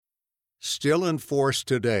Still in Force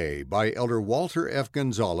Today by Elder Walter F.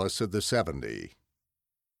 Gonzalez of the 70.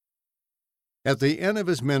 At the end of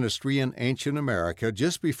his ministry in ancient America,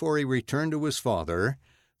 just before he returned to his Father,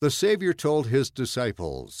 the Savior told his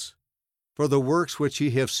disciples, "For the works which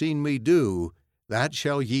ye have seen me do, that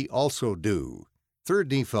shall ye also do." 3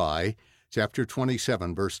 Nephi, chapter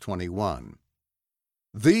 27, verse 21.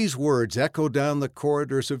 These words echo down the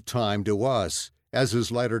corridors of time to us as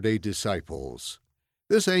his latter-day disciples.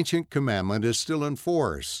 This ancient commandment is still in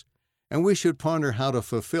force, and we should ponder how to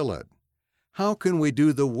fulfill it. How can we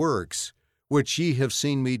do the works which ye have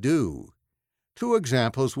seen me do? 2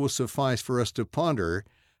 examples will suffice for us to ponder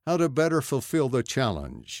how to better fulfill the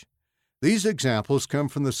challenge. These examples come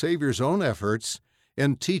from the Savior's own efforts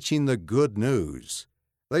in teaching the good news.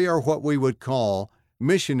 They are what we would call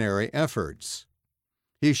missionary efforts.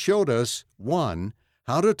 He showed us, 1,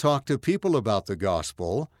 how to talk to people about the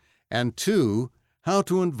gospel, and 2, how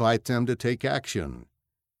to invite them to take action.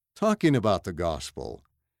 Talking about the gospel.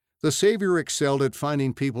 The Savior excelled at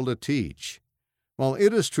finding people to teach. While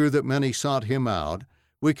it is true that many sought him out,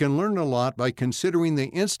 we can learn a lot by considering the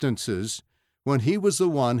instances when he was the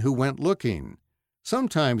one who went looking.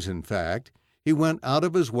 Sometimes, in fact, he went out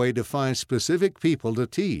of his way to find specific people to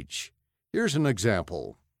teach. Here's an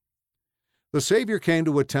example. The Savior came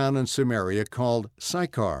to a town in Samaria called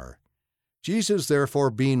Sychar. Jesus, therefore,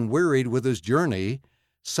 being wearied with his journey,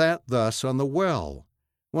 sat thus on the well,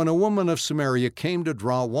 when a woman of Samaria came to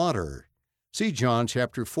draw water. See John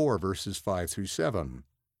chapter 4, verses 5 through 7.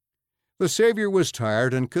 The Savior was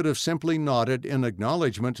tired and could have simply nodded in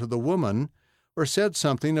acknowledgement to the woman or said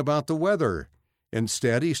something about the weather.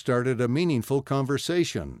 Instead, he started a meaningful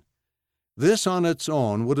conversation. This on its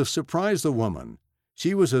own would have surprised the woman.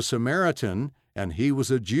 She was a Samaritan, and he was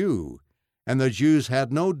a Jew, and the Jews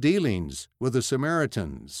had no dealings with the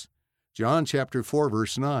Samaritans. John chapter 4,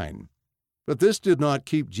 verse 9. But this did not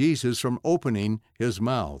keep Jesus from opening his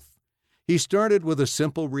mouth. He started with a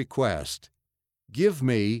simple request, "Give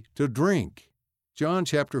me to drink." John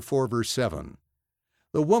chapter 4, verse 7.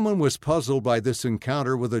 The woman was puzzled by this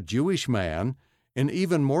encounter with a Jewish man, and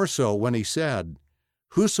even more so when he said,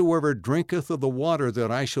 "Whosoever drinketh of the water that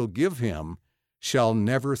I shall give him shall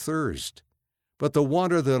never thirst. But the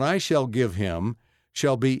water that I shall give him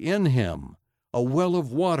shall be in him, a well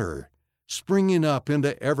of water, springing up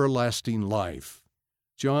into everlasting life."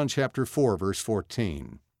 John chapter 4, verse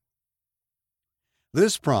 14.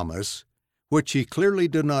 This promise, which she clearly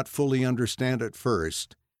did not fully understand at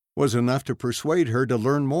first, was enough to persuade her to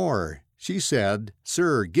learn more. She said,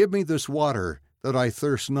 "Sir, give me this water, that I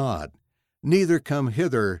thirst not, neither come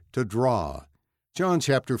hither to draw." John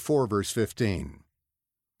chapter 4, verse 15.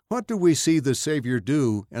 What do we see the Savior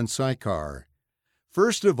do in Sychar?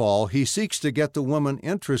 First of all, he seeks to get the woman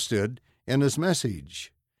interested in his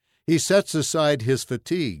message. He sets aside his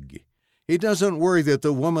fatigue. He doesn't worry that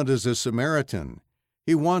the woman is a Samaritan.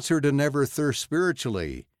 He wants her to never thirst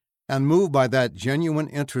spiritually, and moved by that genuine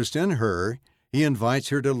interest in her, he invites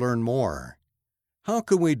her to learn more. How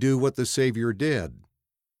can we do what the Savior did?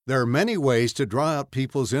 There are many ways to draw out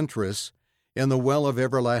people's interests in the well of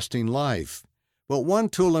everlasting life, but one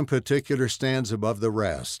tool in particular stands above the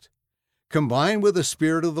rest. Combined with the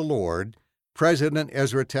Spirit of the Lord, President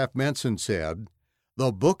Ezra Taft Benson said,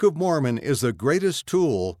 "The Book of Mormon is the greatest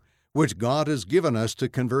tool which God has given us to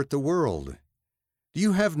convert the world." Do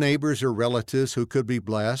you have neighbors or relatives who could be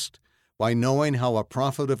blessed by knowing how a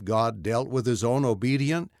prophet of God dealt with his own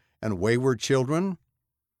obedient and wayward children?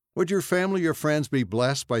 Would your family or friends be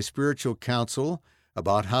blessed by spiritual counsel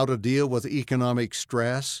about how to deal with economic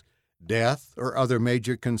stress, death, or other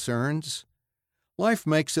major concerns? Life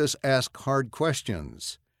makes us ask hard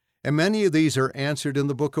questions, and many of these are answered in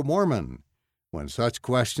the Book of Mormon. When such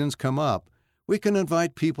questions come up, we can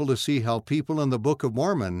invite people to see how people in the Book of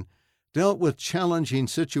Mormon dealt with challenging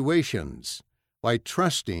situations by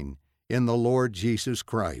trusting in the Lord Jesus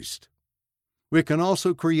Christ. We can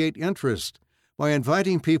also create interest by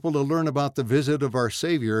inviting people to learn about the visit of our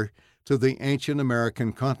Savior to the ancient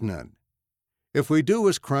American continent. If we do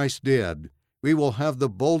as Christ did, we will have the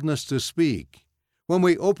boldness to speak. When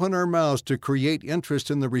we open our mouths to create interest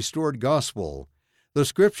in the restored gospel, the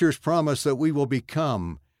Scriptures promise that we will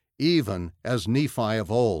become even as Nephi of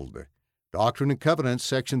old. Doctrine and Covenants,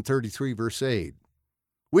 section 33, verse 8.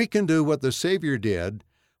 We can do what the Savior did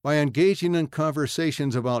by engaging in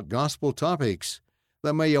conversations about gospel topics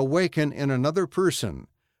that may awaken in another person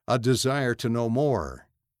a desire to know more.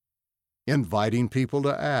 Inviting people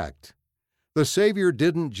to act. The Savior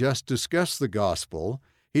didn't just discuss the gospel,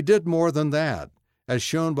 he did more than that, as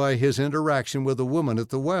shown by his interaction with the woman at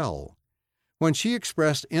the well. When she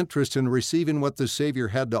expressed interest in receiving what the Savior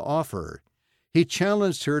had to offer, he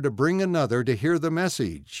challenged her to bring another to hear the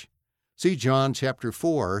message. See John chapter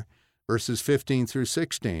 4, verses 15 through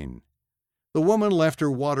 16. The woman left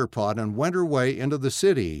her water pot and went her way into the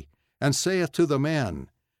city, and saith to the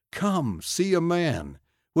man, Come, see a man,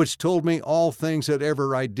 which told me all things that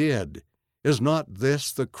ever I did. Is not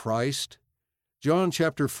this the Christ? John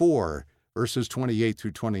chapter 4, verses 28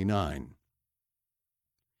 through 29.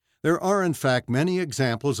 There are, in fact, many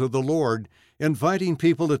examples of the Lord inviting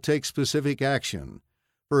people to take specific action.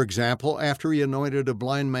 For example, after he anointed a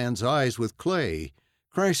blind man's eyes with clay,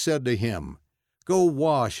 Christ said to him, Go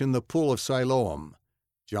wash in the pool of Siloam.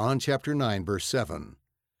 John chapter 9, verse 7.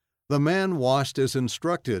 The man washed as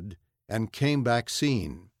instructed and came back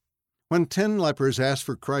seeing. When 10 lepers asked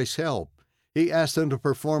for Christ's help, he asked them to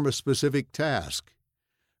perform a specific task.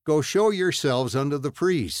 Go show yourselves unto the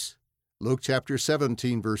priests. Luke chapter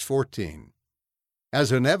 17, verse 14.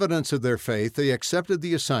 As an evidence of their faith, they accepted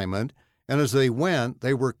the assignment, and as they went,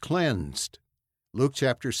 they were cleansed. Luke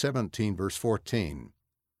chapter 17, verse 14.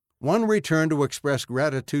 One returned to express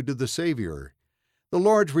gratitude to the Savior. The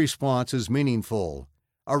Lord's response is meaningful.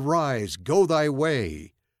 Arise, go thy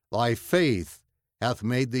way. Thy faith hath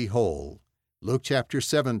made thee whole. Luke chapter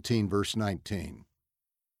 17, verse 19.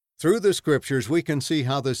 Through the Scriptures, we can see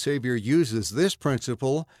how the Savior uses this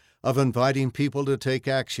principle of inviting people to take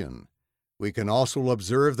action. We can also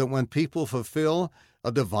observe that when people fulfill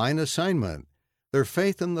a divine assignment, their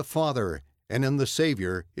faith in the Father and in the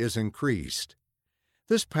Savior is increased.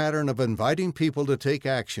 This pattern of inviting people to take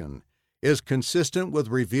action is consistent with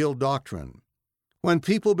revealed doctrine. When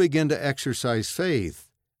people begin to exercise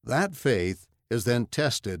faith, that faith is then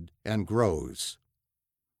tested and grows.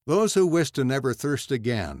 Those who wish to never thirst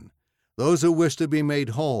again, those who wish to be made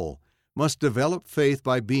whole, must develop faith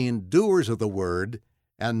by being doers of the word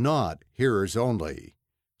and not hearers only.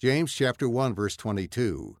 James chapter 1, verse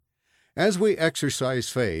 22. As we exercise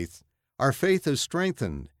faith, our faith is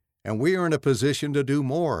strengthened, and we are in a position to do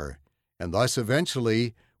more, and thus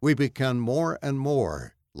eventually we become more and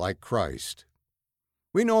more like Christ.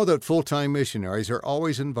 We know that full-time missionaries are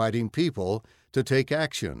always inviting people to take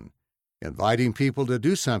action. Inviting people to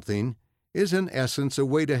do something is in essence a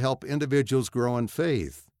way to help individuals grow in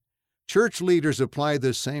faith. Church leaders apply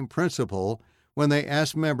this same principle when they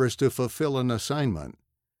ask members to fulfill an assignment.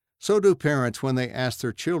 So do parents when they ask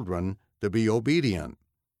their children to be obedient.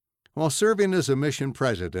 While serving as a mission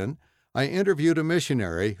president, I interviewed a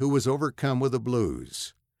missionary who was overcome with the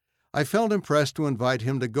blues. I felt impressed to invite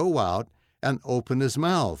him to go out and open his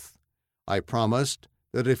mouth. I promised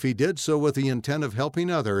that if he did so with the intent of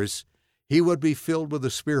helping others, he would be filled with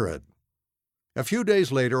the Spirit. A few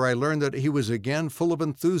days later, I learned that he was again full of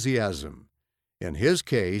enthusiasm. In his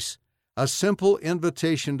case, a simple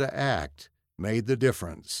invitation to act made the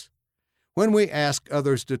difference. When we ask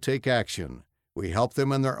others to take action, we help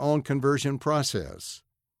them in their own conversion process.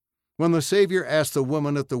 When the Savior asked the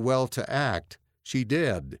woman at the well to act, she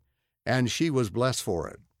did, and she was blessed for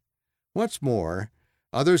it. What's more,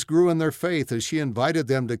 others grew in their faith as she invited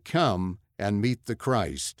them to come and meet the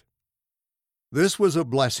Christ. This was a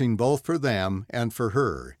blessing both for them and for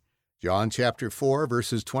her. John chapter 4,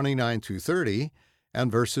 verses 29 through 30, and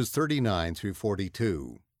verses 39 through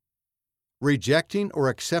 42. Rejecting or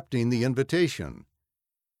accepting the invitation.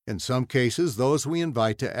 In some cases, those we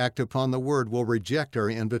invite to act upon the word will reject our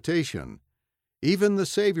invitation. Even the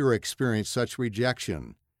Savior experienced such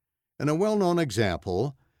rejection. In a well-known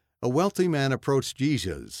example, a wealthy man approached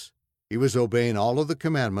Jesus. He was obeying all of the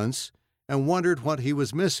commandments and wondered what he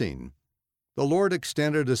was missing. The Lord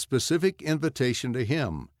extended a specific invitation to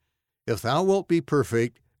him. If thou wilt be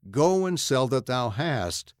perfect, go and sell that thou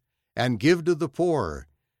hast, and give to the poor,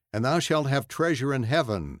 and thou shalt have treasure in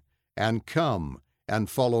heaven, and come and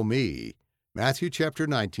follow me. Matthew chapter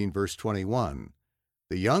 19, verse 21.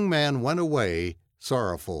 The young man went away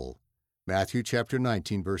sorrowful. Matthew chapter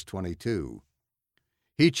 19, verse 22.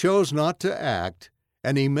 He chose not to act,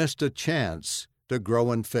 and he missed a chance to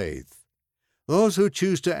grow in faith. Those who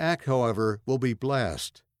choose to act, however, will be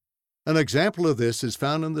blessed. An example of this is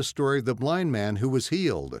found in the story of the blind man who was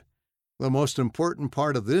healed. The most important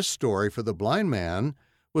part of this story for the blind man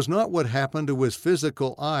was not what happened to his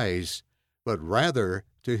physical eyes, but rather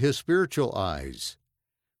to his spiritual eyes.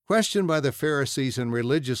 Questioned by the Pharisees and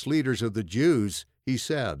religious leaders of the Jews, he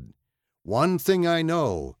said, "One thing I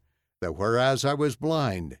know, that whereas I was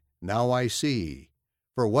blind, now I see."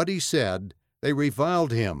 For what he said, they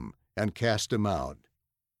reviled him and cast him out.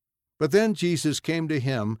 But then Jesus came to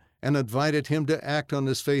him and invited him to act on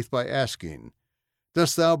his faith by asking,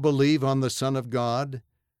 "Dost thou believe on the Son of God?"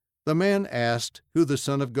 The man asked who the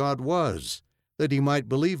Son of God was, that he might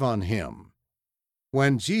believe on him.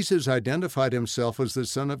 When Jesus identified himself as the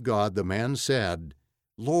Son of God, the man said,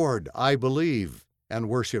 "Lord, I believe," and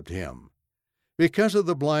worshiped him. Because of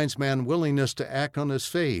the blind man's willingness to act on his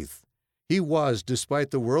faith, he was, despite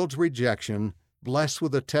the world's rejection, blessed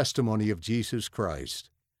with the testimony of Jesus Christ.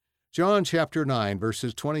 John chapter 9,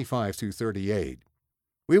 verses 25 through 38.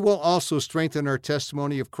 We will also strengthen our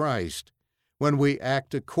testimony of Christ when we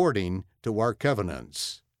act according to our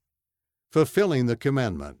covenants. Fulfilling the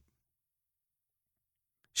commandment.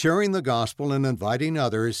 Sharing the gospel and inviting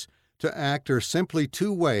others to act are simply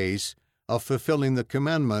two ways of fulfilling the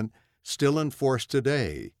commandment still in force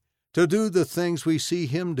today, to do the things we see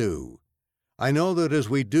him do. I know that as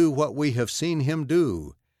we do what we have seen him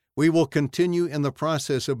do, we will continue in the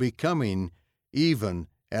process of becoming even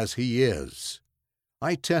as he is.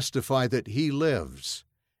 I testify that he lives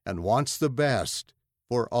and wants the best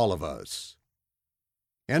for all of us.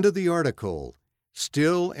 End of the article,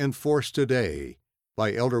 Still in Force Today,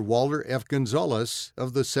 by Elder Walter F. Gonzalez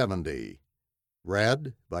of the 70.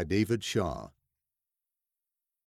 Read by David Shaw.